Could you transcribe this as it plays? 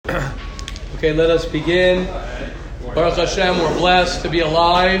Okay, let us begin. Baruch Hashem, we're blessed to be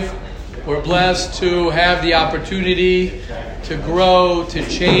alive. We're blessed to have the opportunity to grow, to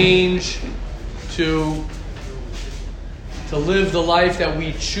change, to live the life that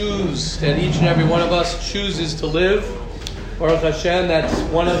we choose, that each and every one of us chooses to live. Baruch Hashem, that's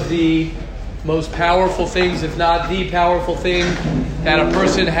one of the most powerful things, if not the powerful thing that a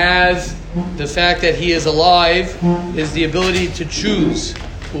person has. The fact that he is alive is the ability to choose.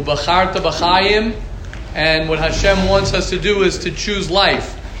 Ubacharta b'chayim, and what Hashem wants us to do is to choose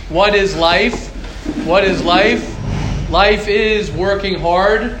life. What is life? What is life? Life is working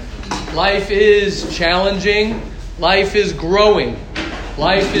hard. Life is challenging. Life is growing.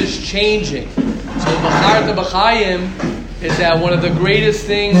 Life is changing. So Bacharta b'chayim is that one of the greatest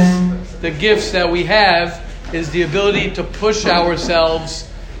things, the gifts that we have, is the ability to push ourselves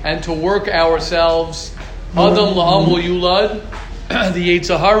and to work ourselves. Adam la'amul yulad. The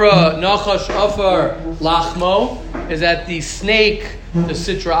Yetzer Hara, Nachash Afar Lachmo, is that the snake, the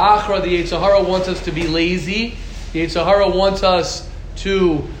Sitra Achra, the Yetzer Hara wants us to be lazy. The Yetzer Hara wants us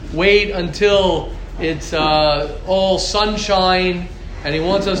to wait until it's all sunshine, and he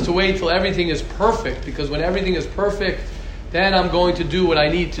wants us to wait till everything is perfect, because when everything is perfect, then I'm going to do what I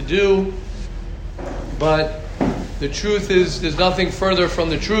need to do. But the truth is, there's nothing further from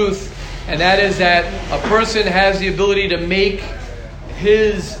the truth, and that is that a person has the ability to make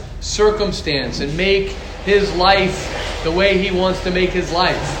his circumstance and make his life the way he wants to make his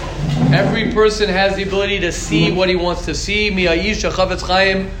life. Every person has the ability to see what he wants to see. Mi'ayish chavetz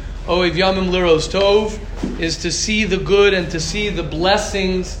chaim oev yamim liros tov, is to see the good and to see the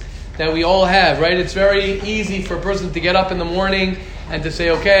blessings that we all have, right? It's very easy for a person to get up in the morning and to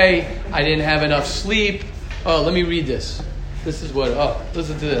say, okay, I didn't have enough sleep. Oh, let me read this. This is what,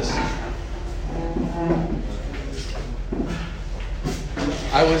 listen to this.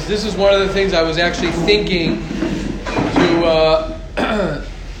 This is one of the things I was actually thinking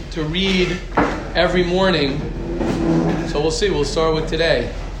to read every morning. So we'll see. We'll start with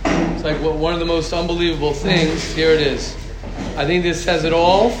today. It's like one of the most unbelievable things. Here it is. I think this says it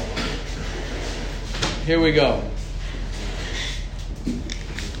all. Here we go.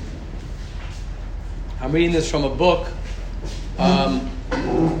 I'm reading this from a book.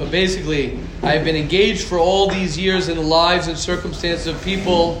 But basically, I've been engaged for all these years in the lives and circumstances of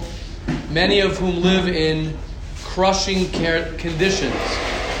people, many of whom live in crushing conditions,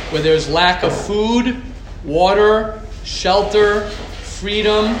 where there's lack of food, water, shelter,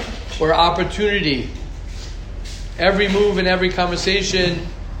 freedom, or opportunity. Every move and every conversation,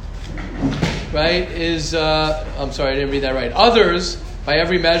 right, is, I'm sorry, I didn't read that right. Others, by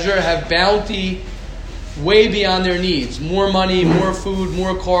every measure, have bounty way beyond their needs. More money, more food,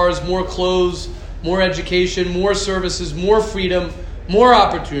 more cars, more clothes, more education, more services, more freedom, more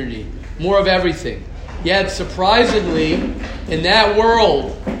opportunity, more of everything. Yet, surprisingly, in that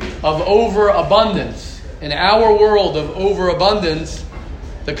world of overabundance, in our world of overabundance,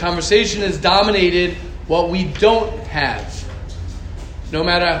 the conversation has dominated what we don't have. No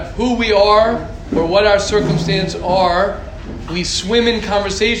matter who we are or what our circumstances are, we swim in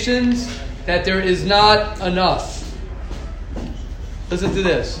conversations that there is not enough. Listen to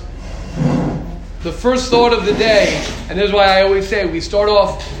this. The first thought of the day, and this is why I always say, we start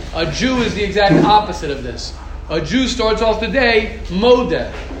off, a Jew is the exact opposite of this. A Jew starts off the day,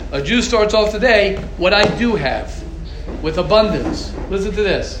 modeh. A Jew starts off the day, what I do have, with abundance. Listen to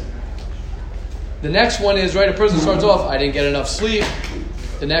this. The next one is, right, a person starts off, I didn't get enough sleep.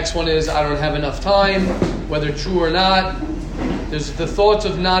 The next one is, I don't have enough time, whether true or not. There's the thoughts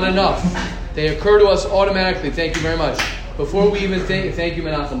of not enough. They occur to us automatically. Thank you very much. Before we even think, thank you,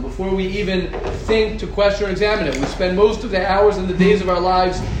 Menachem. Before we even think to question or examine it, we spend most of the hours and the days of our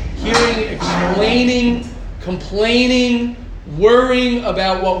lives hearing, explaining, complaining, worrying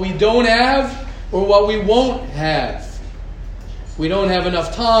about what we don't have or what we won't have. We don't have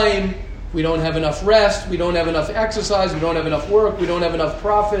enough time. We don't have enough rest. We don't have enough exercise. We don't have enough work. We don't have enough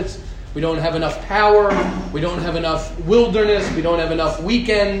profits. We don't have enough power. We don't have enough wilderness. We don't have enough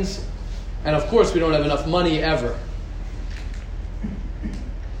weekends. And of course, we don't have enough money ever.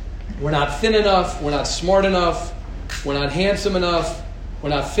 We're not thin enough. We're not smart enough. We're not handsome enough. We're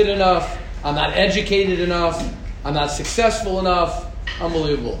not fit enough. I'm not educated enough. I'm not successful enough.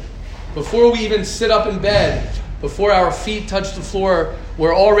 Unbelievable. Before we even sit up in bed, before our feet touch the floor,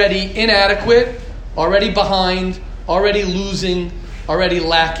 we're already inadequate, already behind, already losing, already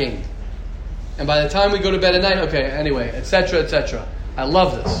lacking. And by the time we go to bed at night, okay, anyway, etc., etc. I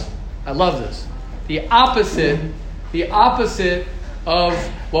love this. I love this. The opposite of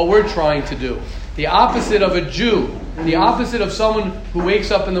what we're trying to do. The opposite of a Jew The opposite of someone who wakes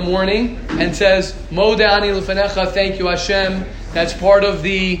up in the morning and says, Moda ani lefanecha, thank you Hashem. That's part of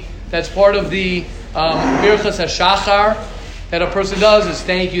the Birchas HaShachar that a person does, is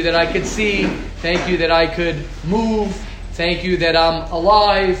thank you that I could see, thank you that I could move, thank you that I'm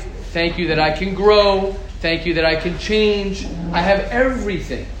alive, thank you that I can grow, thank you that I can change. I have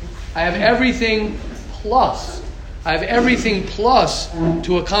everything. I have everything plus. I have everything plus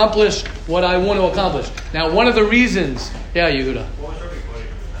to accomplish what I want to accomplish. Now, one of the reasons... Yeah, Yehuda.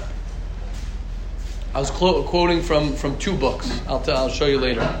 I was quoting from two books. I'll show you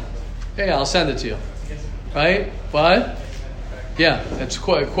later. Yeah, I'll send it to you. Right? What? Yeah, it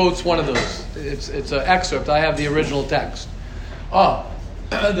quotes one of those. It's an excerpt. I have the original text. The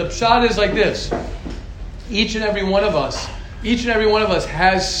pshat is like this. Each and every one of us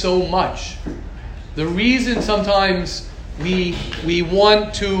has so much. The reason sometimes we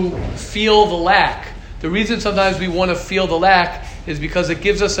want to feel the lack, is because it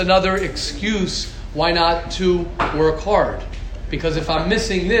gives us another excuse why not to work hard. Because if I'm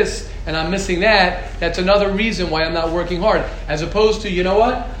missing this and I'm missing that, that's another reason why I'm not working hard. As opposed to, you know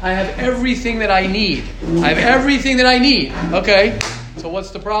what? I have everything that I need. Okay, so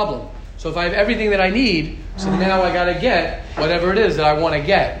what's the problem? So if I have everything that I need, so now I got to get whatever it is that I want to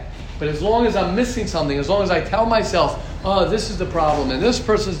get. But as long as I'm missing something, as long as I tell myself, oh, this is the problem, and this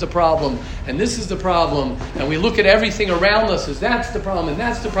person's the problem, and this is the problem, and we look at everything around us as that's the problem, and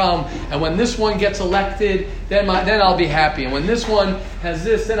that's the problem, and when this one gets elected, then I'll be happy, and when this one has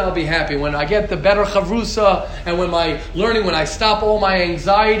this, then I'll be happy. When I get the better chavrusa, and when I stop all my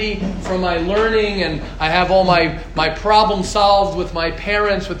anxiety from my learning, and I have all my problems solved with my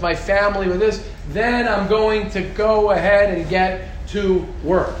parents, with my family, with this, then I'm going to go ahead and get to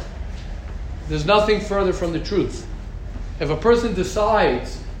work. There's nothing further from the truth. If a person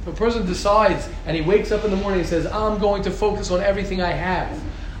decides and he wakes up in the morning and says, I'm going to focus on everything I have.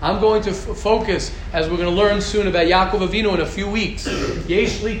 I'm going to focus, as we're going to learn soon about Yaakov Avinu in a few weeks.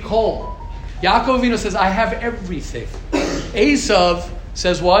 Yesh li kol. Yaakov Avinu says, I have everything. Esav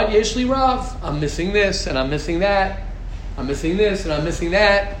says what? Yesh li rav. I'm missing this and I'm missing that. I'm missing this and I'm missing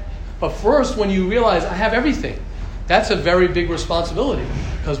that. But first, when you realize I have everything, that's a very big responsibility.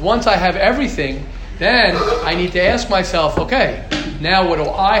 Because once I have everything, then I need to ask myself, okay, now what do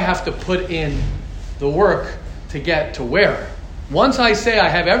I have to put in the work to get to where? Once I say I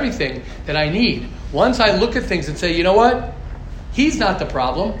have everything that I need, once I look at things and say, you know what? He's not the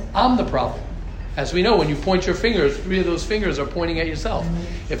problem, I'm the problem. As we know, when you point your fingers, 3 of those fingers are pointing at yourself.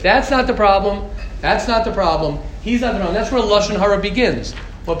 If that's not the problem, he's not the problem. That's where Lashon Hara begins.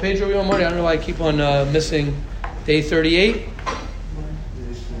 What page are we on, Marty? I don't know why I keep on missing day 38.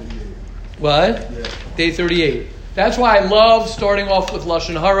 What? Yeah. Day 38. That's why I love starting off with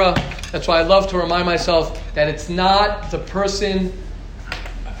Lashon Hara. That's why I love to remind myself that it's not the person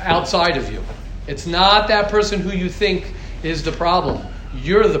outside of you. It's not that person who you think is the problem.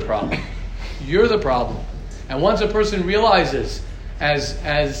 You're the problem. You're the problem. And once a person realizes, as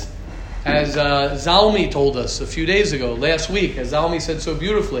Zalmi told us a few days ago, last week, as Zalmi said so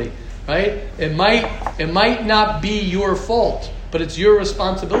beautifully, right? It might not be your fault, but it's your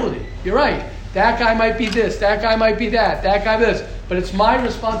responsibility. You're right. That guy might be this. That guy might be that. That guy this. But it's my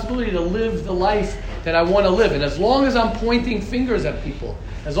responsibility to live the life that I want to live. And as long as I'm pointing fingers at people,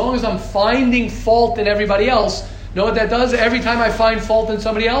 as long as I'm finding fault in everybody else, know what that does? Every time I find fault in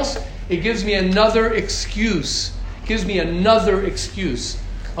somebody else, it gives me another excuse. It gives me another excuse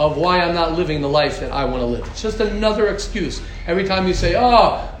of why I'm not living the life that I want to live. It's just another excuse. Every time you say,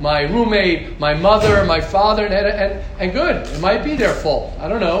 oh, my roommate, my mother, my father, and good, it might be their fault. I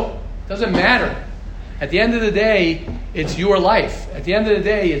don't know. It doesn't matter. At the end of the day, it's your life. At the end of the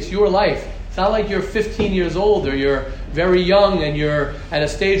day, it's your life. It's not like you're 15 years old or you're very young and you're at a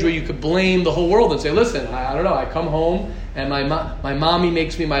stage where you could blame the whole world and say, listen, I don't know, I come home and my mommy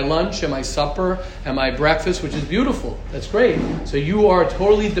makes me my lunch and my supper and my breakfast, which is beautiful. That's great. So you are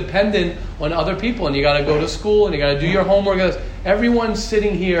totally dependent on other people and you got to go to school and you got to do your homework. Everyone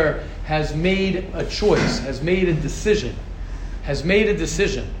sitting here has made a choice, has made a decision.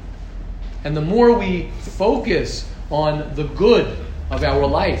 And the more we focus on the good of our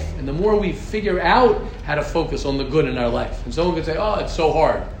life, and the more we figure out how to focus on the good in our life. And someone could say, oh, it's so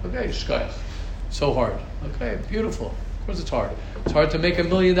hard. Okay, shkayach. So hard. Okay, beautiful. Of course it's hard. It's hard to make $1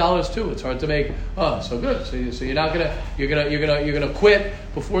 million too. It's hard to make, so good. So you're not you're gonna quit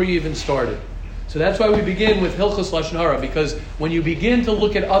before you even started. So that's why we begin with Hilchos Lashon Hara, because when you begin to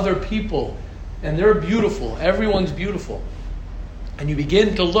look at other people, and they're beautiful, everyone's beautiful, and you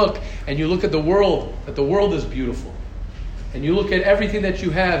begin to look, and you look at the world, that the world is beautiful. And you look at everything that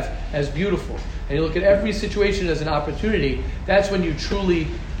you have as beautiful. and you look at every situation as an opportunity, that's when you truly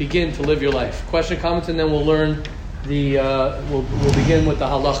begin to live your life. Question, comments, and then we'll learn we'll begin with the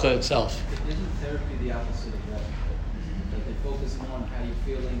halacha itself. Isn't therapy the opposite of that? That they focus more on how you're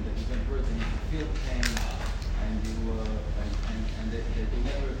feeling, that you've been hurt, and you can feel the pain, and they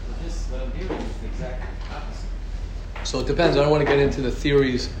never. But this, what I'm hearing, is the exact opposite. So it depends. I don't want to get into the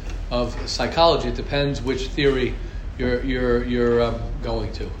theories of psychology. It depends which theory you're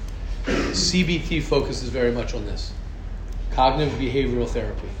going to. CBT focuses very much on this. Cognitive behavioral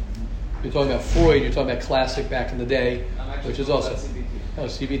therapy. You're talking about Freud. You're talking about classic back in the day, which is also CBT. No,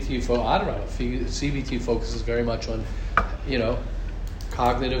 CBT. I don't know. CBT focuses very much on,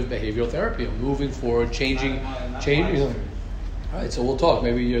 cognitive behavioral therapy, moving forward, changing. All right. So we'll talk.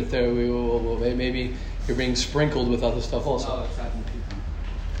 Maybe your therapy. Maybe you're being sprinkled with other stuff also. No, it's happening to people.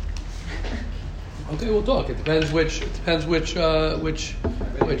 Okay, we'll talk. It depends which. I already reached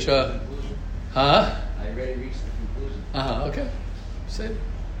the conclusion. Huh? I already reached the conclusion. Okay. Same.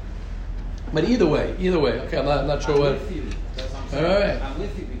 But either way. Okay, I'm not sure what. I'm with you. That's what I'm saying. All right. I'm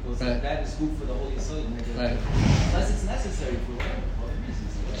with you because that is good for the whole Yisod. Right. Unless it's necessary for whatever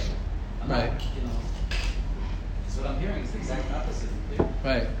reasons. I'm not, so what I'm hearing is the exact opposite.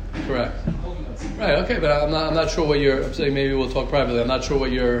 Right. Correct. I'm talking about something. Right. Okay, but I'm not sure what I'm saying. Maybe we'll talk privately. I'm not sure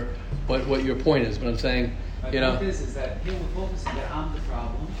what your point is, but I'm saying, My point is that here we're focusing that I'm the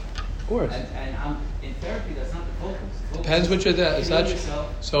problem. Of course. And I'm in therapy. That's not the focus. Depends what you're there. It's not.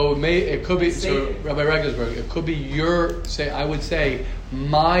 So it could be. So Rabbi Regensburg, it could be I would say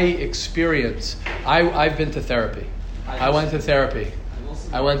my experience. I've been to therapy. I went to therapy.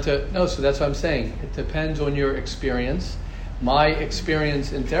 So that's what I'm saying. It depends on your experience. My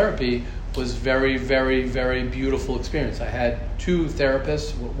experience in therapy was very, very, very beautiful experience. I had 2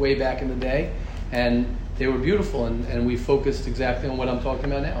 therapists way back in the day, and they were beautiful, and we focused exactly on what I'm talking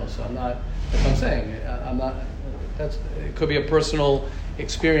about now. So that's what I'm saying. I'm not. It could be a personal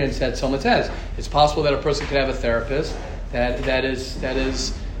experience that someone has. It's possible that a person could have a therapist that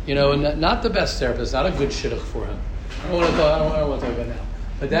is not the best therapist, not a good shidduch for him. I don't want to talk about now.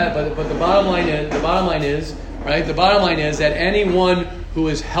 But the bottom line is right. The bottom line is that anyone who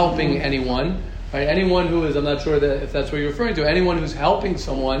is helping anyone, right? Anyone who is, I'm not sure if that's what you're referring to. Anyone who's helping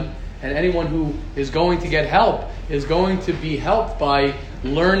someone, and anyone who is going to get help is going to be helped by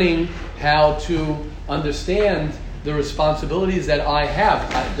learning how to understand the responsibilities that I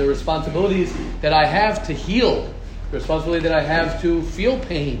have, the responsibilities that I have to heal, the responsibility that I have to feel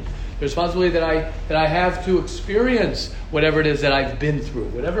pain, the responsibility that I have to experience whatever it is that I've been through,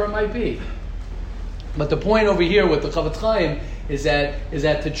 whatever it might be. But the point over here with the Chavetz Chaim is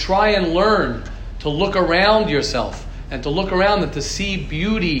that to try and learn to look around yourself and to look around and to see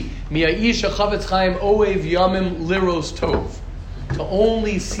beauty. Mi'aisha Chavetz Chaim oev yamim liros tov. To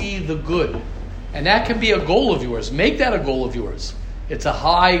only see the good. And that can be a goal of yours. Make that a goal of yours. It's a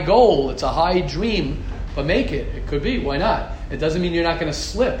high goal. It's a high dream. But make it. It could be. Why not? It doesn't mean you're not going to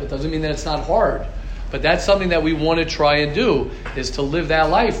slip. It doesn't mean that it's not hard. But that's something that we want to try and do, is to live that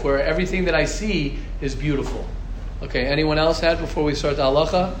life where everything that I see is beautiful. Okay, anyone else had before we start the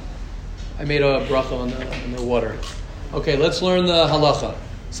halacha? I made a bracha on the water. Okay, let's learn the halacha.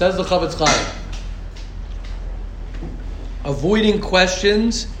 Says the Chavetz Chaim. Avoiding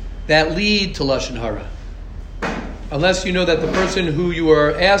questions that lead to Lashon Hara. Unless you know that the person who you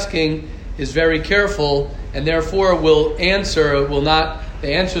are asking is very careful and therefore the answers will not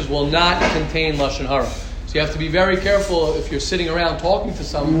contain Lashon Hara. So you have to be very careful if you're sitting around talking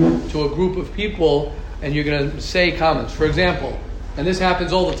to a group of people and you're going to say comments. For example, and this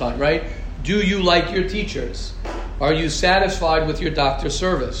happens all the time, right? Do you like your teachers? Are you satisfied with your doctor's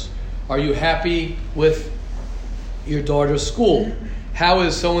service? Are you happy with your daughter's school? How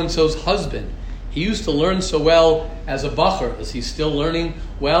is so-and-so's husband? He used to learn so well as a bacher. Is he still learning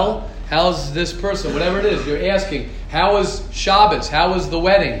well? How's this person? Whatever it is, you're asking. How is Shabbos? How was the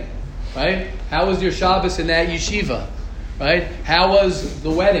wedding? Right? How was your Shabbos in that yeshiva? Right? How was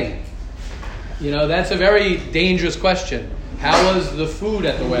the wedding? That's a very dangerous question. How was the food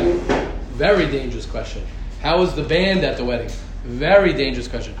at the wedding? Very dangerous question. How was the band at the wedding? Very dangerous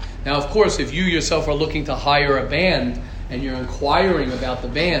question. Now, of course, if you yourself are looking to hire a band and you're inquiring about the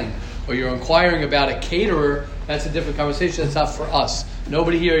band or you're inquiring about a caterer, that's a different conversation. That's not for us.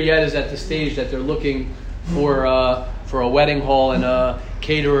 Nobody here yet is at the stage that they're looking for a wedding hall and a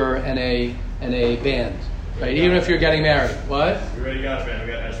caterer and a band. Right? Even if you're getting married. What? We already got a band.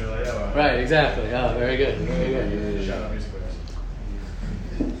 We got Ezra Lael. Right, exactly. Oh, very good. Very good. Shout out music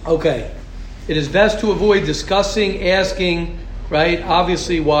players. Okay. It is best to avoid discussing, asking, right?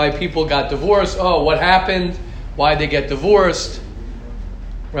 Obviously, why people got divorced. Oh, what happened? Why they get divorced?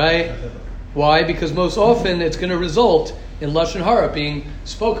 Right? Why? Because most often it's going to result in Lashon Hara being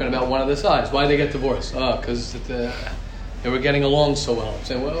spoken about one of the sides. Why they get divorced? Because they were getting along so well.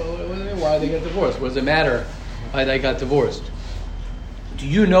 Saying, well, why did they get divorced? What does it matter why they got divorced? Do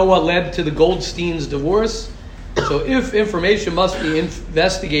you know what led to the Goldstein's divorce? So if information must be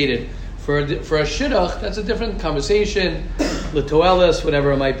investigated for a shidduch, that's a different conversation. Litoelis,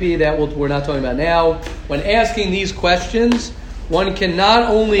 whatever it might be, that we're not talking about now. When asking these questions, one can not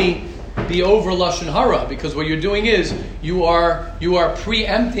only be over Lashon Hara, because what you're doing is you are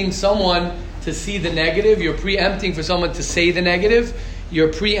preempting someone to see the negative. You're preempting for someone to say the negative.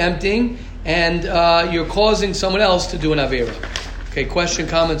 You're preempting, and you're causing someone else to do an avera. Okay, question,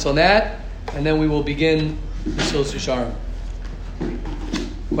 comments on that, and then we will begin Mesilas Yesharim.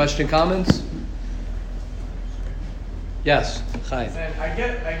 Question, comments? Yes, Chaim. I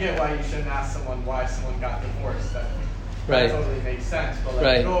get why you shouldn't ask someone why someone got divorced. That totally makes sense.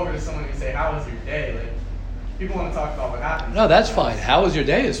 But go over to someone and say, "How was your day?" Like, people want to talk about what happened. No, that's fine. How was your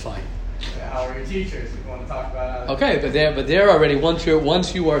day is fine. How are your teachers? People want to talk about. Okay, but they're already once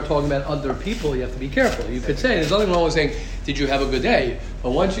you are talking about other people, you have to be careful. You could say there's nothing wrong with saying, "Did you have a good day?"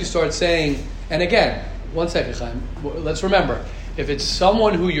 But once you start saying, and again, one second, Chaim. Let's remember, if it's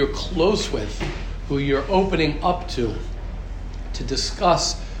someone who you're close with, who you're opening up to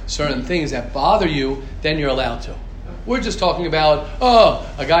discuss certain things that bother you, then you're allowed to. We're just talking about,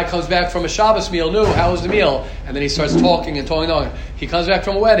 a guy comes back from a Shabbos meal, how was the meal? And then he starts talking. He comes back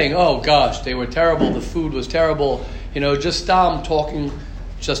from a wedding, oh gosh, they were terrible, the food was terrible. Just stop talking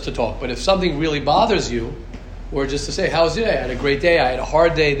just to talk. But if something really bothers you, or just to say, how was your day? I had a great day, I had a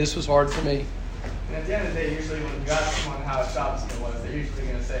hard day, this was hard for me. And at the end of the day, usually when you ask someone how a Shabbos meal was, they're usually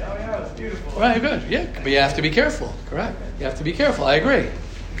going to say, oh yeah, it was beautiful. Right, good, yeah, but you have to be careful, correct. You have to be careful, I agree.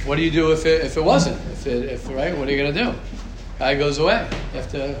 What do you do if it wasn't? Right? What are you going to do? Guy goes away. You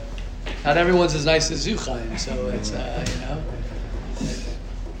have to. Not everyone's as nice as you, Chaim. So it's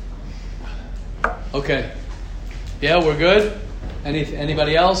Okay. Yeah, we're good.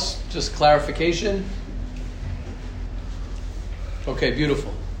 Anybody else? Just clarification. Okay,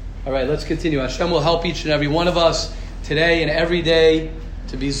 beautiful. All right, let's continue. Hashem will help each and every one of us today and every day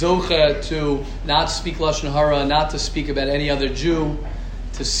to be zocheh, to not speak Lashon Hara, not to speak about any other Jew,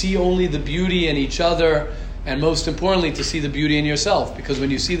 to see only the beauty in each other, and most importantly, to see the beauty in yourself. Because when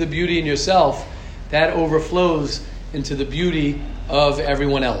you see the beauty in yourself, that overflows into the beauty of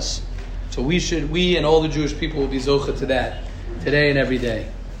everyone else. So we and all the Jewish people will be zocheh to that today and every day.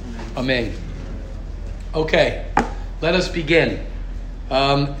 Amen. Okay, let us begin.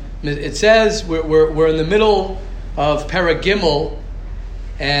 It says we're in the middle of Perek Gimel,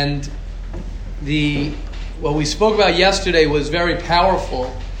 and what we spoke about yesterday was very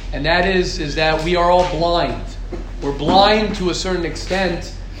powerful, and that is that we are all blind. We're blind to a certain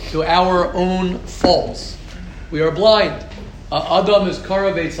extent to our own faults. We are blind. Adam is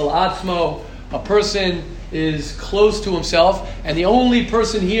karav etzel atzmo. A person is close to himself, and the only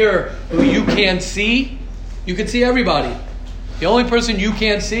person here who you can't see, you can see everybody. The only person you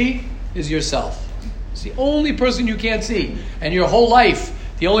can't see is yourself. It's the only person you can't see. And your whole life,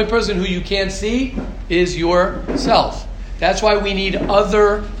 the only person who you can't see is yourself. That's why we need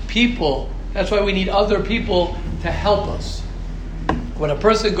other people. That's why we need other people to help us. When a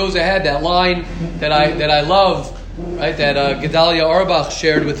person goes ahead, that line that I love, right, that Gedalia Auerbach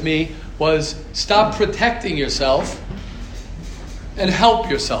shared with me was, stop protecting yourself and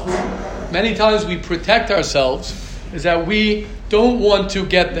help yourself. Many times we protect ourselves is that we don't want to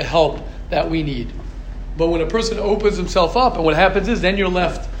get the help that we need. But when a person opens himself up, and what happens is then you're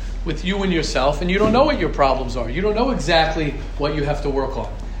left with you and yourself, and you don't know what your problems are. You don't know exactly what you have to work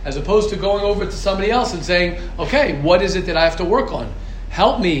on. As opposed to going over to somebody else and saying, okay, what is it that I have to work on?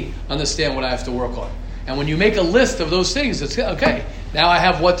 Help me understand what I have to work on. And when you make a list of those things, it's okay, now I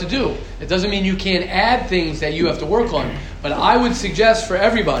have what to do. It doesn't mean you can't add things that you have to work on. But I would suggest for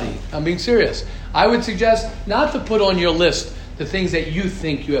everybody, I'm being serious, I would suggest not to put on your list the things that you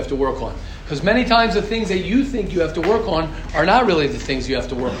think you have to work on. Because many times the things that you think you have to work on are not really the things you have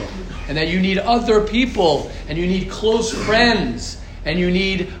to work on. And that you need other people, and you need close friends, and you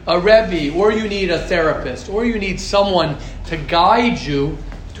need a Rebbe, or you need a therapist, or you need someone to guide you,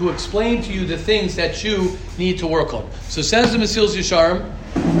 to explain to you the things that you need to work on. So says the Mesilas Yesharim,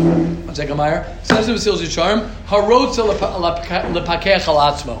 one second, Meyer, says the Mesilas Yesharim, Harotza lepakech al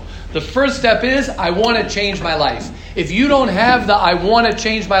atzmo. The first step is, I want to change my life. If you don't have the I want to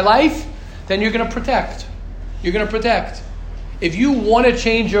change my life, then you're going to protect. You're going to protect. If you want to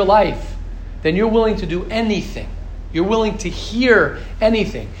change your life, then you're willing to do anything. You're willing to hear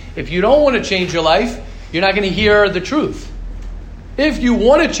anything. If you don't want to change your life, you're not going to hear the truth. If you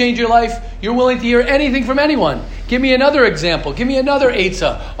want to change your life, you're willing to hear anything from anyone. Give me another example. Give me another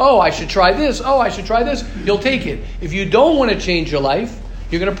eitzah. Oh, I should try this. Oh, I should try this. You'll take it. If you don't want to change your life,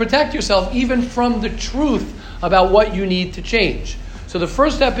 you're going to protect yourself even from the truth about what you need to change. So the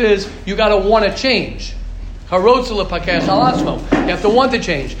first step is you got to want to change. You have to want to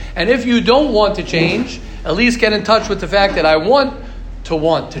change. And if you don't want to change, at least get in touch with the fact that I want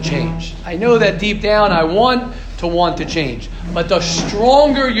to change. I know that deep down I want to change. But the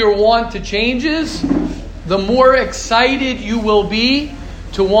stronger your want to change is, the more excited you will be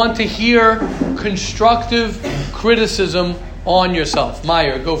to want to hear constructive criticism on yourself.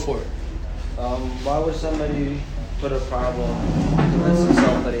 Meyer, go for it. Why would somebody put a problem, convince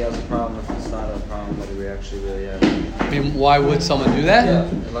himself that he has a problem if it's not a problem that he actually really has? I mean, why would someone do that?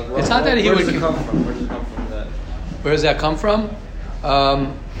 Yeah. Like, it's not that he would... Where does it come from? Where does it come from that? Where does that come from?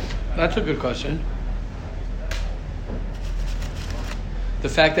 That's a good question. The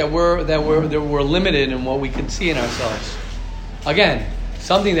fact that we're limited in what we can see in ourselves. Again,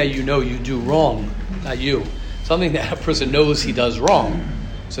 something that you know you do wrong, not you. Something that a person knows he does wrong.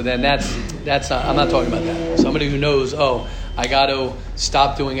 So then that's not, I'm not talking about that. Somebody who knows, oh, I got to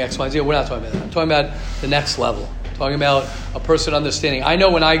stop doing X, Y, Z. We're not talking about that. I'm talking about the next level. I'm talking about a person understanding. I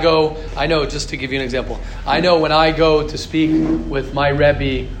know, just to give you an example, I know when I go to speak with my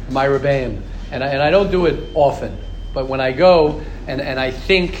Rebbe, my Rebbeim, and I don't do it often, but when I go and I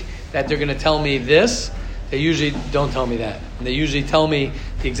think that they're going to tell me this, they usually don't tell me that. And they usually tell me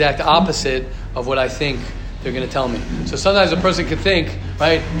the exact opposite of what I think they're going to tell me. So sometimes a person could think,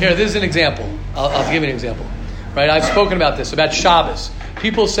 right, here, this is an example. I'll give you an example. Right, I've spoken about this, about Shabbos.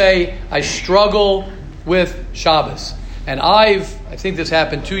 People say, I struggle with Shabbos. And I think this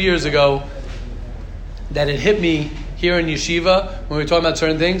happened 2 years ago, that it hit me here in yeshiva, when we were talking about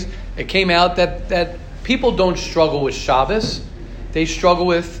certain things. It came out that people don't struggle with Shabbos. They struggle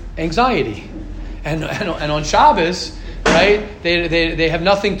with anxiety. And on Shabbos, right, they have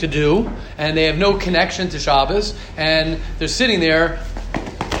nothing to do, and they have no connection to Shabbos, and they're sitting there,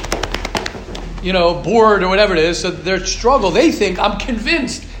 bored or whatever it is. So their struggle, they think, I'm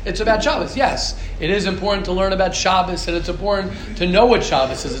convinced it's about Shabbos. Yes, it is important to learn about Shabbos, and it's important to know what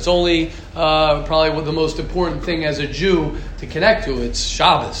Shabbos is. It's only probably the most important thing as a Jew to connect to. It's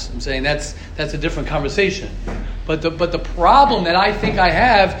Shabbos. I'm saying that's a different conversation. But the problem that I think I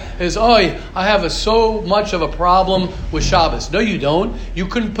have is, I have so much of a problem with Shabbos. No, you don't. You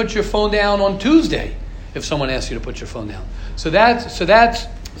couldn't put your phone down on Tuesday if someone asked you to put your phone down. So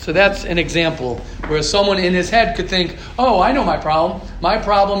that's an example where someone in his head could think, I know my problem. My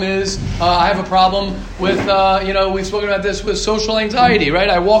problem is I have a problem with, we've spoken about this, with social anxiety, right?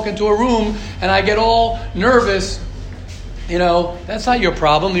 I walk into a room and I get all nervous. That's not your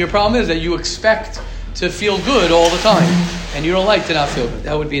problem. Your problem is that you expect to feel good all the time, and you don't like to not feel good.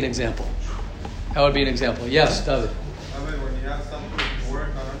 That would be an example. Yes, David. When you have something to work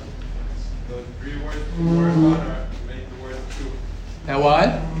on, those 3 words to work on are make the word true. And what?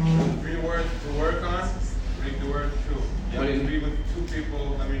 The 3 words to work on make the word true. You have to be with 2 people.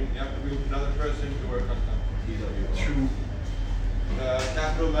 You have to be with another person to work on something. True. The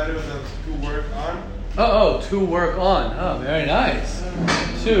capital letters of to work on. To work on. Oh, very nice.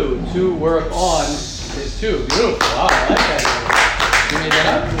 To work on is 2. Beautiful. Wow, I like that. You made that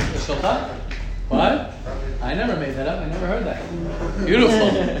up? What? I never made that up. I never heard that.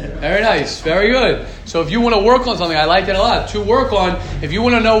 Beautiful. Very nice. Very good. So if you want to work on something, I like that a lot. To work on, if you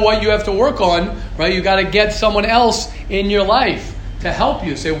want to know what you have to work on, right, you got to get someone else in your life to help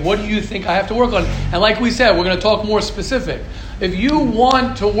you. Say, what do you think I have to work on? And like we said, we're going to talk more specific. If you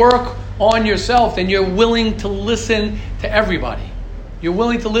want to work on yourself, then you're willing to listen to everybody. You're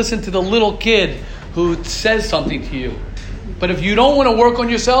willing to listen to the little kid who says something to you. But if you don't want to work on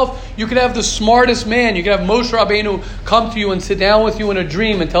yourself, you could have the smartest man. You could have Moshe Rabbeinu come to you and sit down with you in a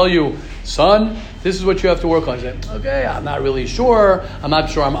dream and tell you, son, this is what you have to work on. You say, okay, I'm not really sure. I'm not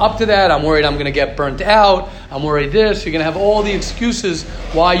sure I'm up to that. I'm worried I'm going to get burnt out. I'm worried this. You're going to have all the excuses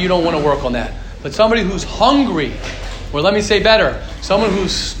why you don't want to work on that. But somebody who's hungry, or let me say better, someone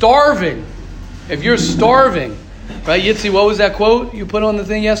who's starving. If you're starving, right, Yitzi, what was that quote you put on the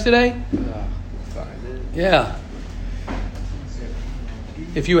thing yesterday? Yeah.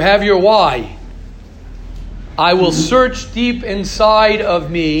 If you have your why, I will search deep inside of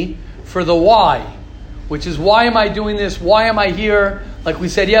me for the why, which is, why am I doing this? Why am I here? Like we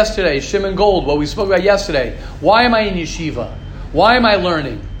said yesterday, Shimon Gold, what we spoke about yesterday. Why am I in yeshiva? Why am I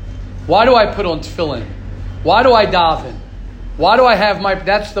learning? Why do I put on tefillin? Why do I daven? Why do I have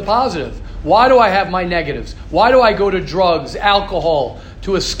that's the positive. Why do I have my negatives? Why do I go to drugs, alcohol,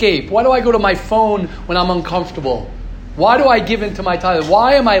 to escape? Why do I go to my phone when I'm uncomfortable? Why do I give into my tithing?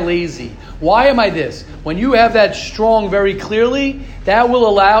 Why am I lazy? Why am I this? When you have that strong very clearly, that will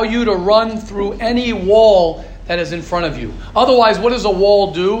allow you to run through any wall that is in front of you. Otherwise, what does a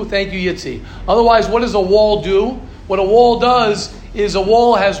wall do? Thank you, Yitzi. Otherwise, what does a wall do? What a wall does is a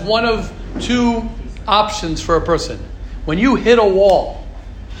wall has one of two options for a person. When you hit a wall,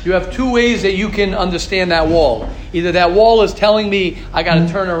 you have two ways that you can understand that wall. Either that wall is telling me I got to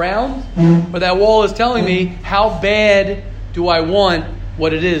turn around, or that wall is telling me how bad do I want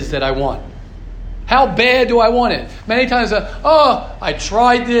what it is that I want. How bad do I want it? Many times, I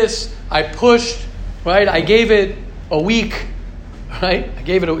tried this, I pushed, right? I gave it a week, right? I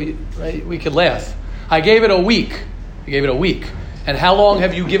gave it a week, right? We could laugh. I gave it a week. And how long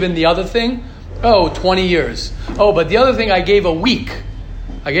have you given the other thing? 20 years. But the other thing I gave a week.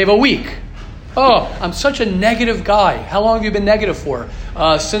 I'm such a negative guy. How long have you been negative for?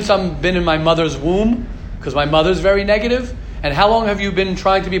 Since I've been in my mother's womb, because my mother's very negative. And how long have you been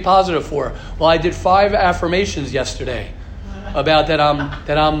trying to be positive for? Well, I did 5 affirmations yesterday about that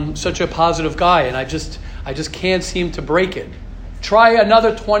I'm such a positive guy, and I just can't seem to break it. Try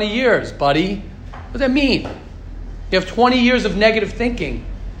another 20 years, buddy. What does that mean? You have 20 years of negative thinking.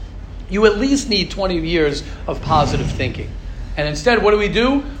 You at least need 20 years of positive thinking. And instead, what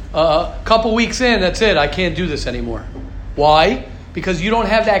do? A couple weeks in, that's it. I can't do this anymore. Why? Because you don't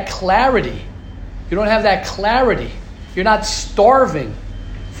have that clarity. You're not starving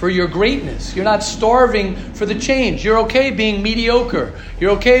for your greatness. You're not starving for the change. You're okay being mediocre.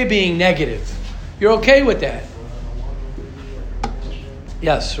 You're okay being negative. You're okay with that.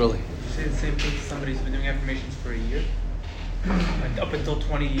 Yes, really. You say the same thing to somebody who's been doing affirmations for a year? Like up until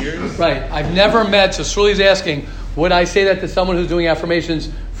 20 years? Right. I've never met, so Shruli's asking, would I say that to someone who's doing affirmations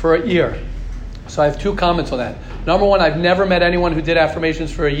for a year? So I have 2 comments on that. Number 1, I've never met anyone who did affirmations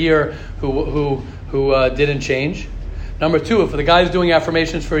for a year who didn't change. Number 2, if the guy's doing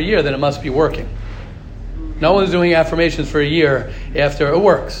affirmations for a year, then it must be working. No one's doing affirmations for a year after it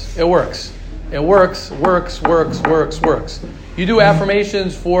works. It works. You do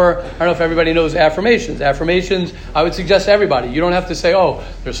affirmations for, I don't know if everybody knows affirmations. Affirmations, I would suggest to everybody. You don't have to say,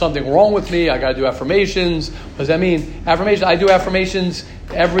 there's something wrong with me, I got to do affirmations. What does that mean? Affirmations, I do affirmations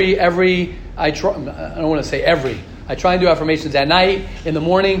I don't want to say every. I try and do affirmations at night, in the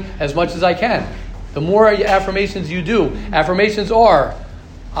morning, as much as I can. The more affirmations you do, affirmations are,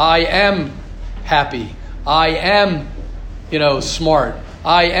 I am happy, I am, smart,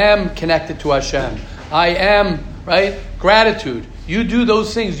 I am connected to Hashem, I am, right, gratitude. You do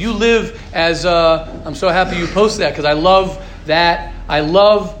those things. You live as, I'm so happy you posted that because I love that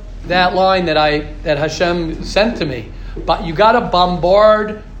line that Hashem sent to me. But you got to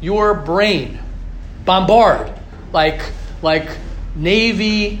bombard your brain. Bombard. Like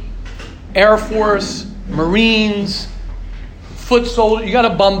Navy, Air Force, Marines, foot soldier. You got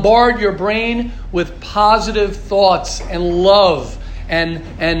to bombard your brain with positive thoughts and love and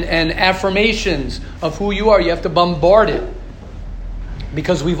affirmations of who you are. You have to bombard it.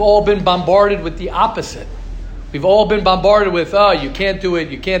 Because we've all been bombarded with the opposite. We've all been bombarded with, you can't do it,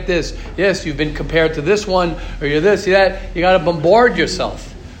 you can't this. Yes, you've been compared to this one, or you're this, you're that. You got to bombard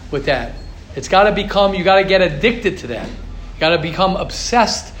yourself with that. It's got to become, you got to get addicted to that. You got to become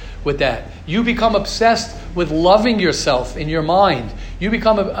obsessed with that. You become obsessed with loving yourself in your mind. You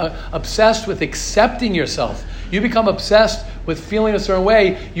become obsessed with accepting yourself. You become obsessed with feeling a certain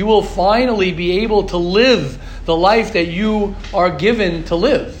way. You will finally be able to live the life that you are given to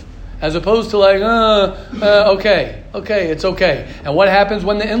live. As opposed to like, okay, it's okay. And what happens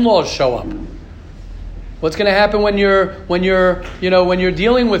when the in-laws show up? What's going to happen when you're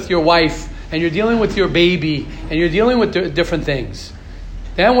dealing with your wife and you're dealing with your baby and you're dealing with different things?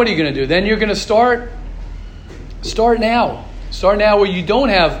 Then what are you going to do? Then you're going to start now. Start now where you don't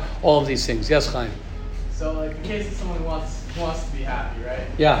have all of these things. Yes, Chaim. So, like, in case of someone who wants to be happy, right?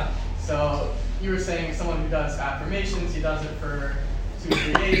 Yeah. So you were saying someone who does affirmations, he does it for 2 or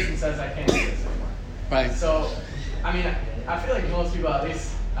 3 days and says, I can't do this anymore. Right. So, I mean, I feel like most people, at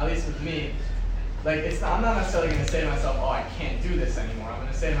least with me, like, I'm not necessarily going to say to myself, I can't do this anymore. I'm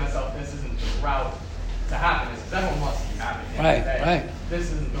going to say to myself, this isn't the route to happiness, because everyone wants to be happy. Right.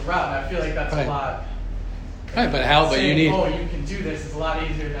 This isn't the route, and I feel like that's a lot. Right, but how? But you need. You can do this. It's a lot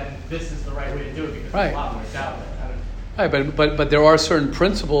easier than this is the right way to do it because there's a lot more doubt there. Right, but there are certain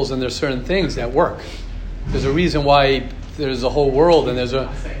principles and there's certain things that work. There's a reason why there's a whole world and there's. I'm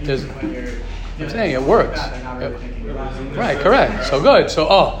saying it works. Right, correct. So good.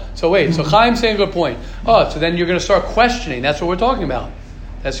 So wait. So Chaim's saying a good point. So then you're going to start questioning. That's what we're talking about.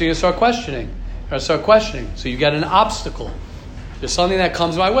 That's what you're going to start questioning. So you got an obstacle. There's something that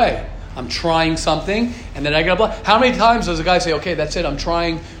comes my way. I'm trying something, and then I get a block. How many times does a guy say, okay, that's it, I'm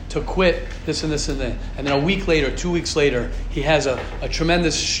trying to quit this and this and that. And then a week later, 2 weeks later, he has a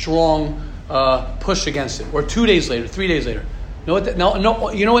tremendous, strong push against it. Or 2 days later, 3 days later. You know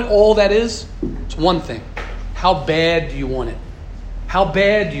what you know what all that is? It's one thing. How bad do you want it? How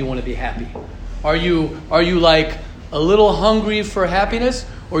bad do you want to be happy? Are you like a little hungry for happiness,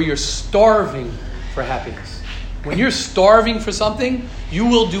 or you're starving for happiness? When you're starving for something, you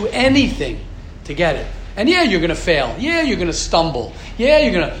will do anything to get it. And yeah, you're going to fail. Yeah, you're going to stumble.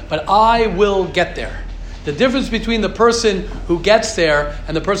 Yeah, but I will get there. The difference between the person who gets there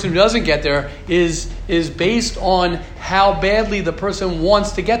and the person who doesn't get there is based on how badly the person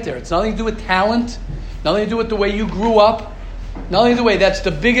wants to get there. It's nothing to do with talent, nothing to do with the way you grew up, nothing to do with the way. That's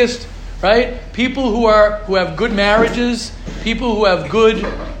the biggest, right? People who have good marriages, people who have good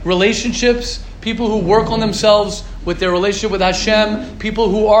relationships, people who work on themselves with their relationship with Hashem, people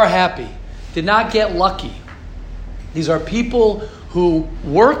who are happy, did not get lucky. These are people who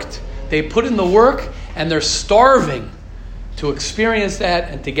worked, they put in the work, and they're starving to experience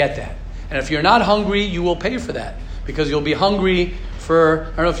that and to get that. And if you're not hungry, you will pay for that. Because you'll be hungry for,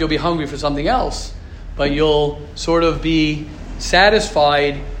 I don't know if you'll be hungry for something else, but you'll sort of be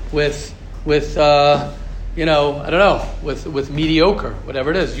satisfied with I don't know, with mediocre,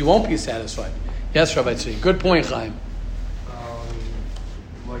 whatever it is. You won't be satisfied. Yes, Rabbi Tzvi. Good point, Chaim.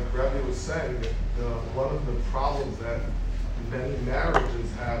 Like Rabbi was saying, one of the problems that many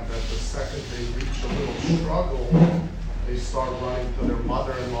marriages have, that the second they reach a little struggle, they start running to their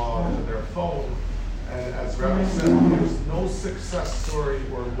mother-in-law, to their phone. And as Rabbi said, there's no success story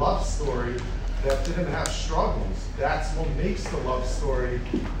or love story that didn't have struggles. That's what makes the love story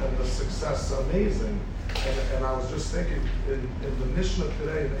and the success amazing. And I was just thinking, in the Mishnah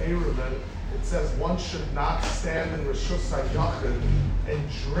today in Eruvin, it says one should not stand in Rishus HaYachid and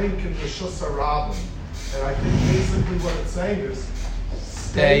drink in Rishus HaRabim. And I think basically what it's saying is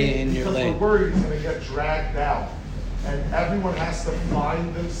stay in your lane. Because we're worried he's going to get dragged out. And everyone has to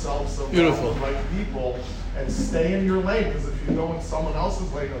find themselves around the right people and stay in your lane. Because if you go in someone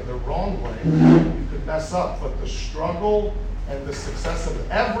else's lane or the wrong lane, you could mess up. But the struggle and the success of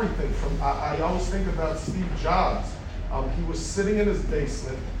everything I always think about Steve Jobs. He was sitting in his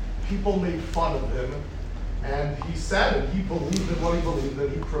basement. People made fun of him. And he said it. He believed in what he believed in.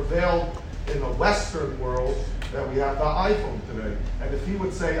 He prevailed in the Western world that we have the iPhone today. And if he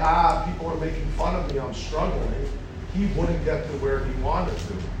would say, people are making fun of me, I'm struggling, he wouldn't get to where he wanted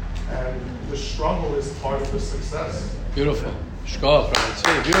to. And the struggle is part of the success. Beautiful.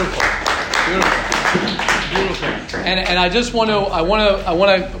 Beautiful. And I just want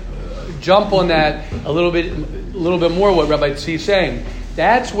to jump on that a little bit more. What Rabbi Tzvi is saying.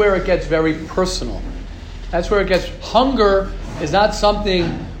 That's where it gets very personal. That's where it gets. Hunger is not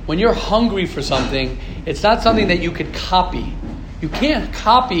something. When you're hungry for something, it's not something that you could copy. You can't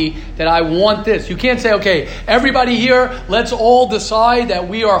copy that I want this. You can't say, okay, everybody here, let's all decide that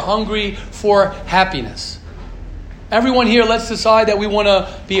we are hungry for happiness. Everyone here, let's decide that we want to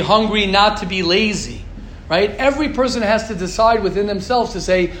be hungry, not to be lazy. Right? Every person has to decide within themselves to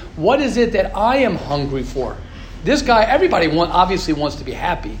say, what is it that I am hungry for? This guy, everybody obviously wants to be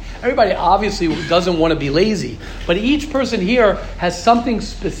happy. Everybody obviously doesn't want to be lazy. But each person here has something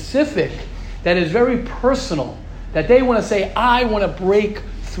specific that is very personal, that they want to say, I want to break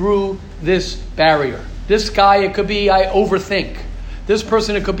through this barrier. This guy, it could be, I overthink. This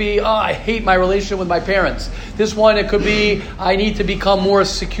person, it could be, I hate my relationship with my parents. This one, it could be, I need to become more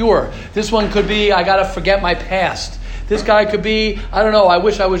secure. This one could be, I got to forget my past. This guy could be, I don't know, I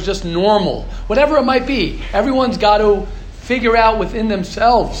wish I was just normal. Whatever it might be, everyone's got to figure out within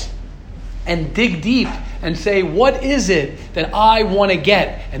themselves and dig deep and say, what is it that I want to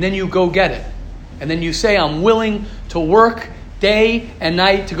get? And then you go get it. And then you say, I'm willing to work day and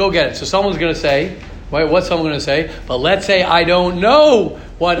night to go get it. So someone's going to say, what's someone going to say? But let's say I don't know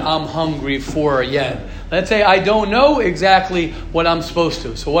what I'm hungry for yet. Let's say I don't know exactly what I'm supposed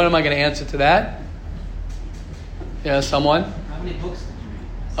to. So what am I going to answer to that? Yeah, someone? How many books did you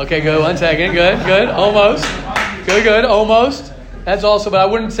read? Okay, good. 1 second. Good. Almost. Good. Almost. That's also, but I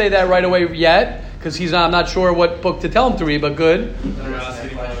wouldn't say that right away yet, because I'm not sure what book to tell him to read, but good.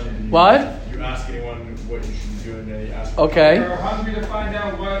 What? You ask anyone what you should do, and they ask. Okay. You're hungry to find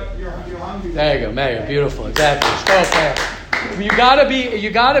out what you're hungry for. There you go. Beautiful. Exactly. You gotta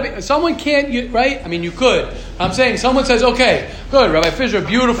be, someone can't, right? I mean, you could. I'm saying someone says, okay, good, Rabbi Fisher,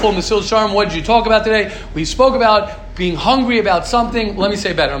 beautiful, Masil Sharm, what did you talk about today? We spoke about being hungry about something. Let me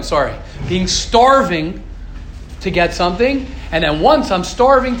say better, I'm sorry. Being starving to get something. And then once I'm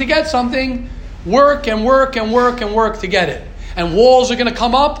starving to get something, work to get it. And walls are going to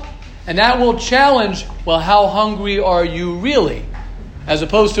come up And that will challenge, well, how hungry are you really? As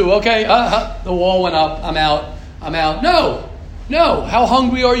opposed to, okay, the wall went up, I'm out. No, how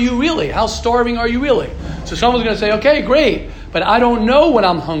hungry are you really? How starving are you really? So someone's going to say, okay, great, but I don't know what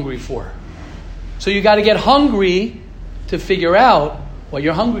I'm hungry for. So you got to get hungry to figure out what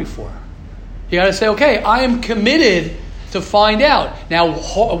you're hungry for. You got to say, okay, I am committed to find out. Now,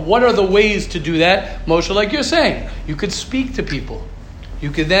 what are the ways to do that? Moshe, like you're saying, you could speak to people. You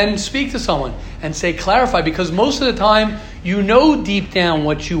could then speak to someone and say, clarify, because most of the time, you know deep down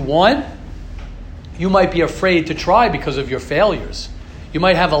what you want. You might be afraid to try because of your failures. You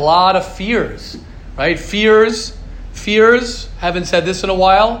might have a lot of fears, right? Fears, haven't said this in a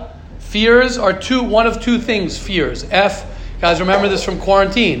while. Fears are one of two things, fears. Guys, remember this from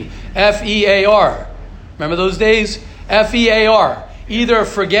quarantine. F-E-A-R. Remember those days? F-E-A-R. Either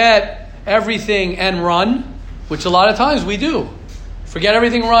forget everything and run, which a lot of times we do. Forget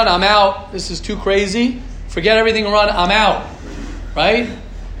everything, run, I'm out. This is too crazy. Forget everything, run, I'm out. Right?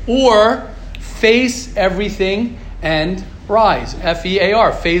 Or face everything and rise.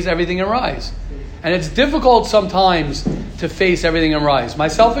 F-E-A-R. Face everything and rise. And it's difficult sometimes to face everything and rise.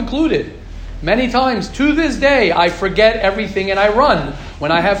 Myself included. Many times, to this day, I forget everything and I run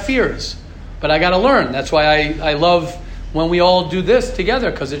when I have fears. But I got to learn. That's why I love when we all do this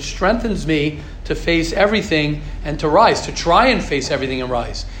together, because it strengthens me to face everything and to rise, to try and face everything and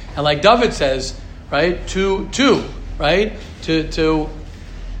rise. And like David says, right, right, to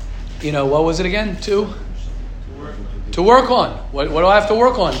what was it again? To work on. What do I have to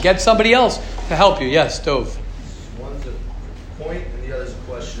work on? Get somebody else to help you. Yes, Dov. One's a point and the other's a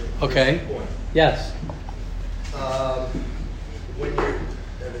question. Okay. Point. Yes. When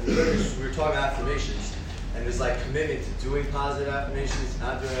we were talking about affirmations, and there's like commitment to doing positive affirmations,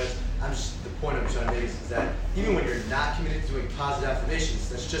 not doing it. The point I'm trying to make is that even when you're not committed to doing positive affirmations,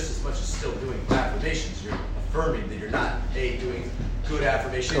 that's just as much as still doing affirmations. You're affirming that you're not doing good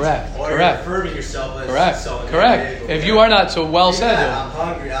affirmations. Correct. Or Correct. You're affirming yourself as Correct. If you are not, so well said. I'm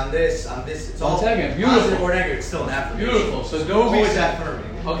hungry. I'm this. It's all Beautiful. positive or negative. It's still an affirmation. Beautiful. So don't be always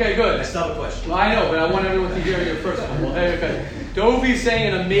affirming. Okay, good. I still have a question. Well, I know, but I want everyone to hear your first one. Well, okay. Dovey's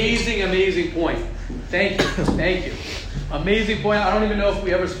saying an amazing point. Thank you. Amazing point. I don't even know if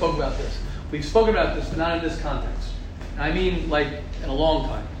we ever spoke about this. We've spoken about this, but not in this context. I mean, like, in a long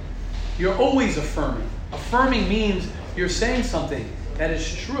time. You're always affirming. Affirming means you're saying something that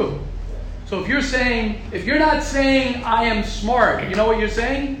is true. So if you're not saying, I am smart, you know what you're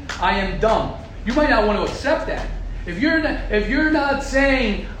saying? I am dumb. You might not want to accept that. If you're not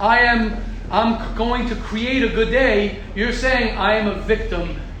saying, I'm going to create a good day, you're saying, I am a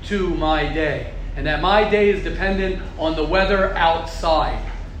victim to my day. And that my day is dependent on the weather outside,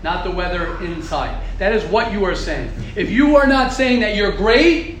 not the weather inside. That is what you are saying. If you are not saying that you're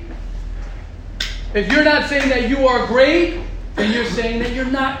great, if you're not saying that you are great, then you're saying that you're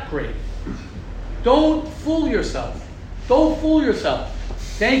not great. Don't fool yourself.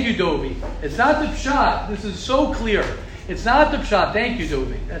 Thank you, Dovey. It's not the pshat. This is so clear. It's not the pshat. Thank you,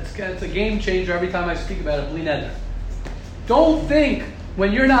 Dovey. That's a game changer every time I speak about it. Bli neder. Don't think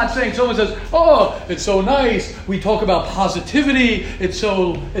when you're not saying, someone says, oh, it's so nice. We talk about positivity. It's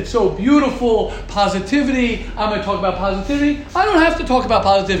so beautiful. Positivity. I'm going to talk about positivity. I don't have to talk about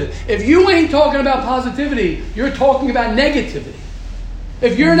positivity. If you ain't talking about positivity, you're talking about negativity.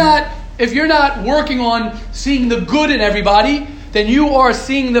 If you're not working on seeing the good in everybody, then you are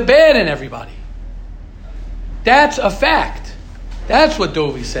seeing the bad in everybody. That's a fact. That's what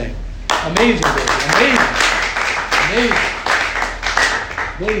Dovey's saying. Amazing, Dovey.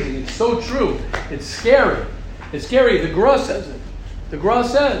 Amazing. It's so true. It's scary. The Gra says it. The Gra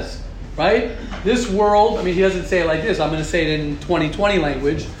says, right? This world, he doesn't say it like this. I'm going to say it in 2020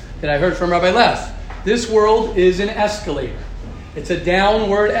 language that I heard from Rabbi Les. This world is an escalator. It's a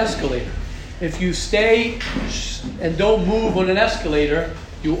downward escalator. If you stay and don't move on an escalator,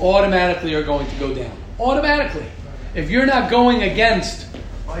 you automatically are going to go down. Automatically. If you're not going against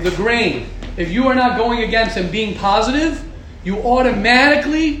the grain, if you are not going against and being positive, you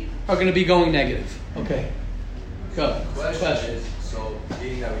automatically are going to be going negative. Okay. Go. Question is, so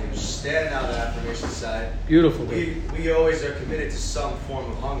being that we understand now the affirmation side, beautiful. We always are committed to some form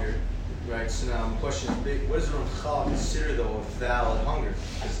of hunger. Right, so now the question is, what does the Ramchal consider though a valid hunger?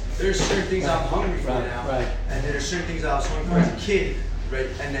 Because there's certain things I'm hungry for now, and there's certain things I was hungry for as a kid, right?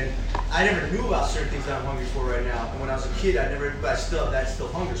 And then I never knew about certain things that I'm hungry for right now. And when I was a kid, but I still have that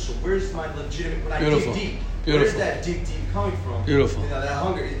hunger. So where's my legitimate? When I dig deep, Beautiful. Where's that deep coming from? Beautiful. You know, that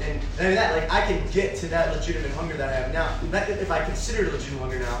hunger. And I mean that, like, I can get to that legitimate hunger that I have now. Not if I consider it legitimate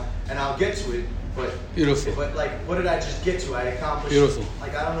hunger now, and I'll get to it, but beautiful. But like, what did I just get to? I accomplished. Beautiful.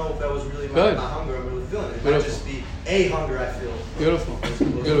 Like, I don't know if that was really my hunger I'm really feeling. It might just be a hunger I feel. Beautiful.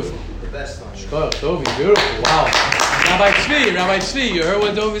 Beautiful. The best hunger. Dovi, beautiful. Wow. Rabbi Tzvi, you heard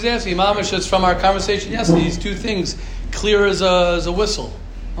what Dovi's asking. Mamish, it's from our conversation yesterday. These two things, clear as a whistle.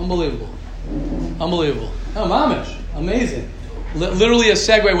 Unbelievable. Oh, Mamish, amazing. Literally a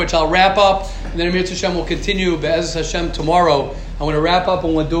segue, which I'll wrap up, and then Amir Hashem will continue. Be'ez Hashem tomorrow. I'm going to wrap up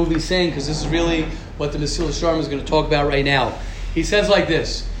on what Dovi's saying, because this is really what the Mesil Sharm is going to talk about right now. He says like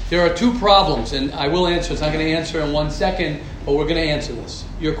this: there are two problems, and I will answer. It's not going to answer in 1 second, but we're going to answer this.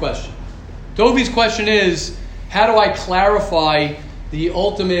 Your question. Dovi's question is, how do I clarify the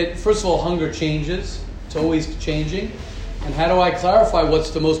ultimate, first of all, hunger changes. It's always changing. And how do I clarify what's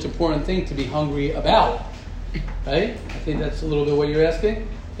the most important thing to be hungry about? Right? I think that's a little bit what you're asking.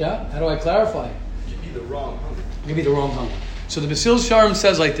 Yeah? How do I clarify? Give you the wrong hunger. Give you the wrong hunger. So the Mesil Sharm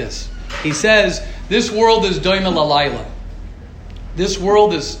says like this. He says, this world is doima lalayla. This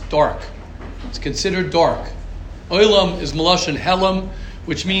world is dark. It's considered dark. Olam is Malashon Helam,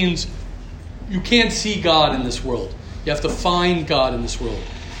 which means you can't see God in this world. You have to find God in this world.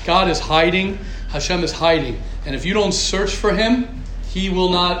 God is hiding. Hashem is hiding. And if you don't search for Him, He will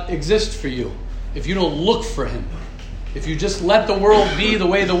not exist for you. If you don't look for Him. If you just let the world be the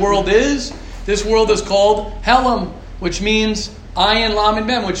way the world is, this world is called Helam, which means Ayin Lamed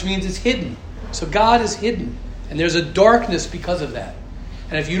Mem, which means it's hidden. So God is hidden. And there's a darkness because of that.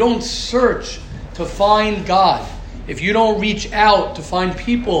 And if you don't search to find God, if you don't reach out to find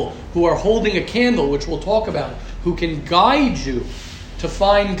people who are holding a candle, which we'll talk about, who can guide you to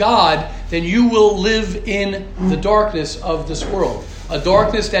find God, then you will live in the darkness of this world. A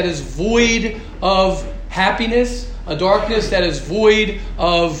darkness that is void of happiness, a darkness that is void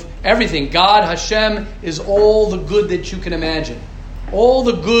of everything. God, Hashem, is all the good that you can imagine. All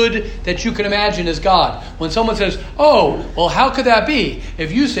the good that you can imagine is God. When someone says, oh, well, how could that be?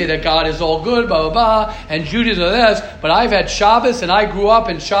 If you say that God is all good, blah, blah, blah, and Judaism is this, but I've had Shabbos and I grew up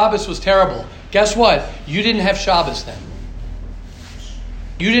and Shabbos was terrible. Guess what? You didn't have Shabbos then.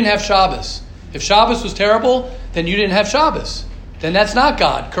 You didn't have Shabbos. If Shabbos was terrible, then you didn't have Shabbos. Then that's not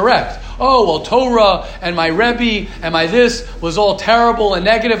God, correct. Oh, well, Torah and my Rebbe and my this was all terrible and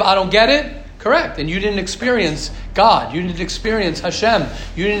negative. I don't get it. Correct. And you didn't experience God. You didn't experience Hashem.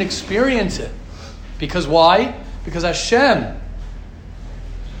 You didn't experience it. Because why? Because Hashem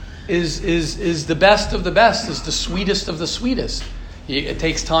is the best of the best, is the sweetest of the sweetest. It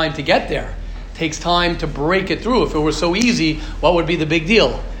takes time to get there. It takes time to break it through. If it were so easy, what would be the big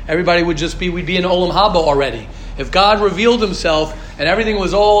deal? Everybody would we'd be in Olam Haba already. If God revealed Himself and everything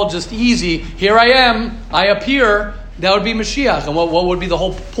was all just easy, here I am, I appear, that would be Mashiach. And what would be the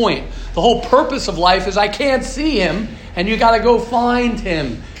whole point? The whole purpose of life is I can't see Him, and you got to go find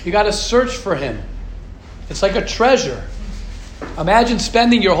Him. You got to search for Him. It's like a treasure. Imagine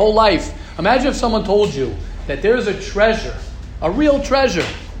spending your whole life. Imagine if someone told you that there's a treasure, a real treasure,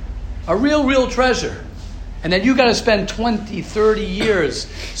 a real treasure, and that you got to spend 20, 30 years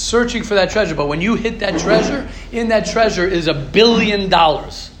searching for that treasure. But when you hit that treasure, in that treasure is $1 billion.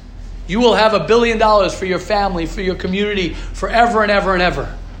 You will have $1 billion for your family, for your community, forever and ever and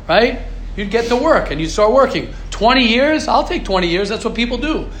ever. Right? You'd get to work and you start working. 20 years? I'll take 20 years. That's what people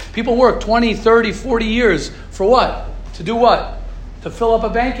do. People work 20, 30, 40 years for what? To do what? To fill up a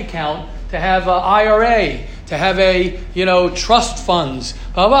bank account, to have an IRA, to have trust funds.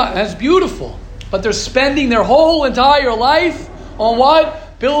 Blah, blah. That's beautiful. But they're spending their whole entire life on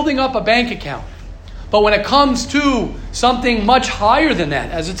what? Building up a bank account. But when it comes to something much higher than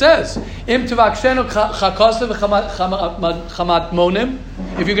that, as it says, if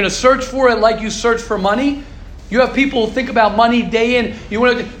you're going to search for it like you search for money, you have people who think about money day in. You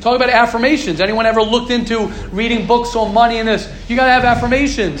want to talk about affirmations. Anyone ever looked into reading books on money and this? You got to have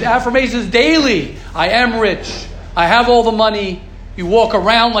affirmations. Affirmations daily. I am rich. I have all the money. You walk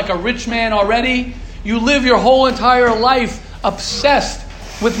around like a rich man already. You live your whole entire life obsessed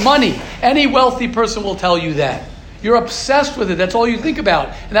with money. Any wealthy person will tell you that. You're obsessed with it. That's all you think about.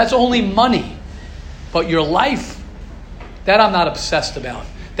 And that's only money. But your life, that I'm not obsessed about.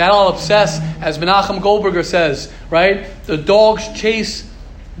 That I'll obsess, as Menachem Goldberger says, right? The dogs chase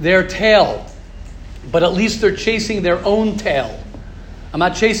their tail. But at least they're chasing their own tail. I'm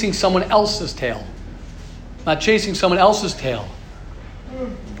not chasing someone else's tail. I'm not chasing someone else's tail.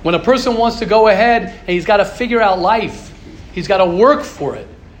 When a person wants to go ahead and he's got to figure out life, he's got to work for it.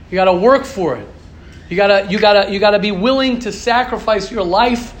 You got to work for it. You got to be willing to sacrifice your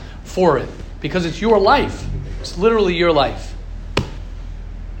life for it because it's your life. It's literally your life.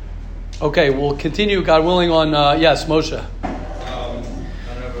 Okay, we'll continue, God willing, on, yes, Moshe. I don't know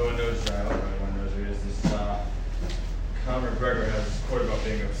if everyone knows, I hope everyone knows who it is. This, Conor McGregor has this quote about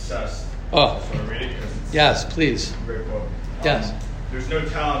being obsessed. Oh. I just want to read it because it's Yes, please. a great quote. Yes. There's no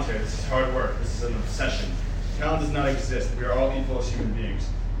talent here. This is hard work. This is an obsession. Talent does not exist. We are all equal as human beings.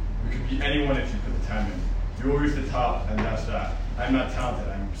 We could be anyone if you put the time in. You will reach the top, and that's that. I'm not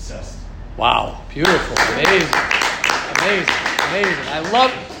talented. I'm obsessed. Wow, beautiful, amazing.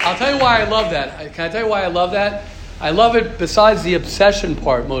 I'll tell you why I love that. Can I tell you why I love that? I love it besides the obsession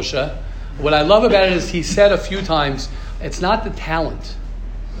part, Moshe. What I love about it is he said a few times, it's not the talent.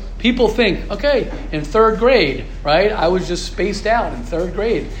 People think, okay, in third grade, right? I was just spaced out in third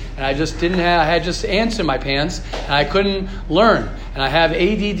grade. And I just didn't have, I had just ants in my pants, and I couldn't learn. And I have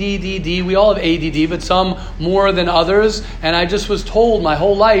ADD, DD, we all have ADD, but some more than others. And I just was told my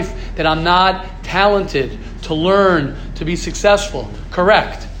whole life that I'm not talented to learn, to be successful.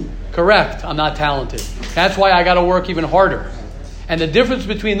 Correct, I'm not talented. That's why I got to work even harder. And the difference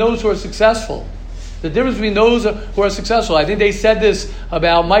between those who are successful, I think they said this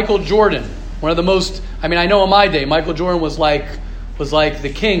about Michael Jordan. One of the most, I know in my day, Michael Jordan was like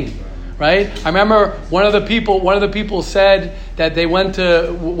the king, right? I remember one of the people said that they went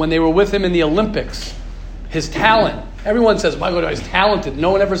to, when they were with him in the Olympics, his talent. Everyone says Michael Jordan is talented. No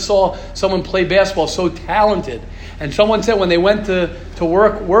one ever saw someone play basketball so talented. And someone said when they went to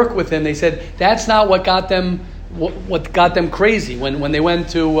work with him, they said that's not what got them crazy when they went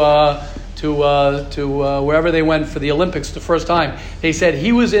to wherever they went for the Olympics the first time. They said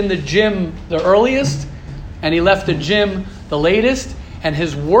he was in the gym the earliest, and he left the gym the latest, and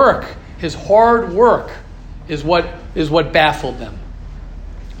his hard work is what baffled them.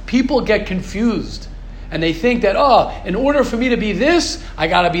 People get confused, and they think that, in order for me to be this, I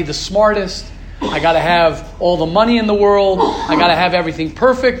got to be the smartest, I got to have all the money in the world, I got to have everything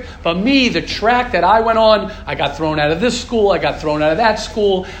perfect. But me, the track that I went on, I got thrown out of this school, I got thrown out of that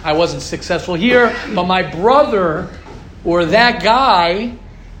school, I wasn't successful here. But my brother or that guy,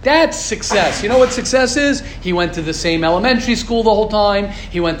 that's success. You know what success is? He went to the same elementary school the whole time.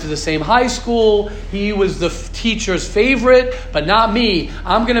 He went to the same high school. He was the teacher's favorite, but not me.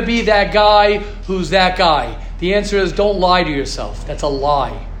 I'm going to be that guy who's that guy. The answer is don't lie to yourself. That's a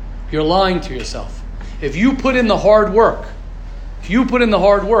lie. You're lying to yourself. If you put in the hard work, you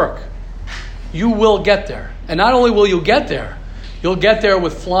will get there. And not only will you get there, you'll get there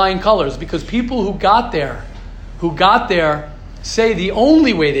with flying colors, because people who got there say the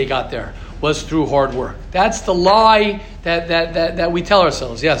only way they got there was through hard work. That's the lie that we tell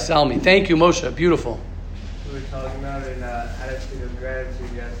ourselves. Yes, Salmi. Thank you, Moshe. Beautiful. We were talking about in attitude of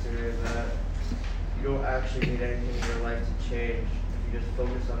gratitude yesterday that you don't actually need anything in your life to change. If you just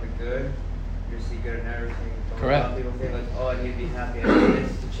focus on the good, you'll see good in everything. Correct. A lot of people think I need to be happy. I need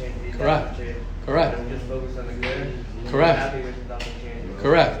this to change. I need that to change. Correct. But if you just focus on the good, Correct. you're happy with nothing changing.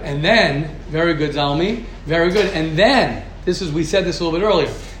 Correct. And then, very good, Zalmi. Very good. And then, we said this a little bit earlier,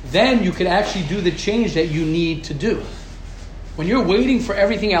 then you can actually do the change that you need to do. When you're waiting for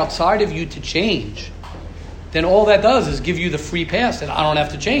everything outside of you to change, then all that does is give you the free pass, and I don't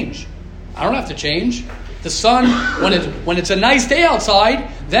have to change. The sun, when it's a nice day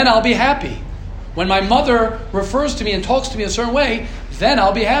outside, then I'll be happy. When my mother refers to me and talks to me a certain way, then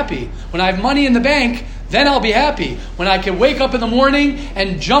I'll be happy. When I have money in the bank, then I'll be happy. When I can wake up in the morning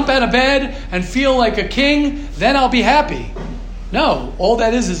and jump out of bed and feel like a king, then I'll be happy. No, all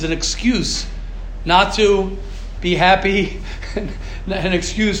that is an excuse not to be happy, an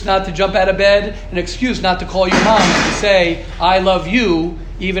excuse not to jump out of bed, an excuse not to call your mom and say, I love you,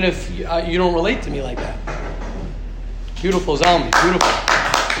 even if you don't relate to me like that. Beautiful, Zalmi. Beautiful.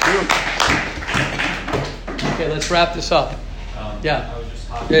 Okay, let's wrap this up. I was just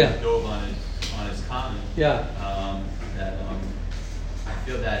talking to Dove on his comment. Yeah. That I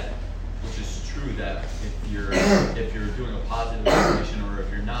feel that, which is true, that if you're doing a positive affirmation, or if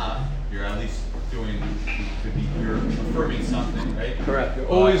you're not, you're at least you're affirming something, right? Correct. You're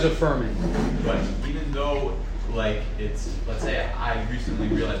always affirming. But even though, let's say I recently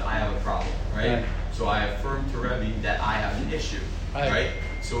realized I have a problem, right? So I affirm to Rebbe that I have an issue, right?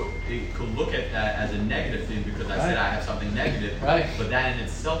 So it could look at that as a negative thing because I said I have something negative, but that in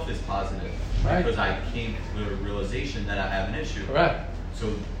itself is positive because I came to the realization that I have an issue. Correct.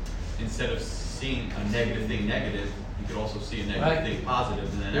 So instead of seeing a negative thing negative, you could also see a negative thing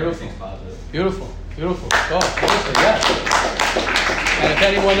positive, and then everything's positive. Beautiful. Yes. And if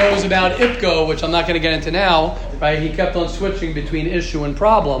anyone knows about IPCO, which I'm not going to get into now, right? He kept on switching between issue and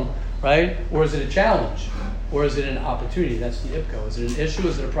problem, right? Or is it a challenge? or is it an opportunity? That's the IPCO. Is it an issue?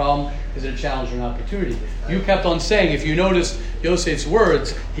 Is it a problem? Is it a challenge or an opportunity? You kept on saying, if you notice Yosef's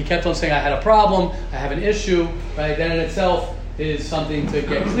words, he kept on saying, I had a problem, I have an issue, right? That in itself is something to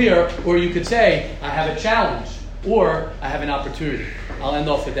get clear. Or you could say, I have a challenge, or I have an opportunity. I'll end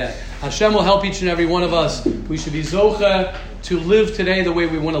off with that. Hashem will help each and every one of us. We should be zocha to live today the way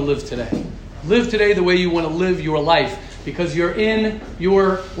we want to live today. Live today the way you want to live your life, because you're in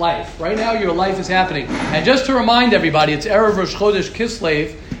your life. Right now, your life is happening. And just to remind everybody, it's Erev Rosh Chodesh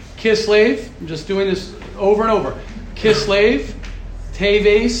Kislev. Kislev, I'm just doing this over and over. Kislev,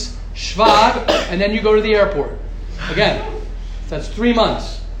 Teves, Shvat, and then you go to the airport. Again, that's 3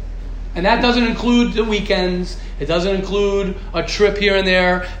 months. And that doesn't include the weekends. It doesn't include a trip here and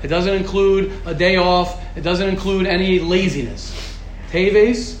there. It doesn't include a day off. It doesn't include any laziness.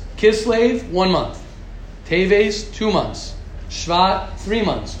 Teves, Kislev, 1 month. Teves, 2 months. Shvat, 3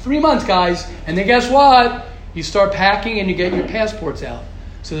 months. 3 months, guys. And then guess what? You start packing and you get your passports out.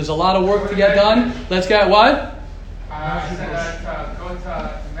 So there's a lot of work to get done. Let's get what?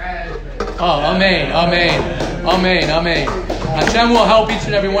 Oh, amen, amen, amen, amen. Hashem will help each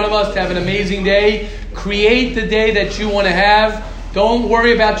and every one of us to have an amazing day. Create the day that you want to have. Don't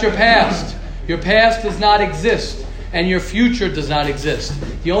worry about your past. Your past does not exist, and your future does not exist.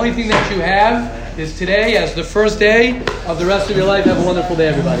 The only thing that you have is today as the first day of the rest of your life. Have a wonderful day,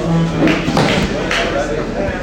 everybody.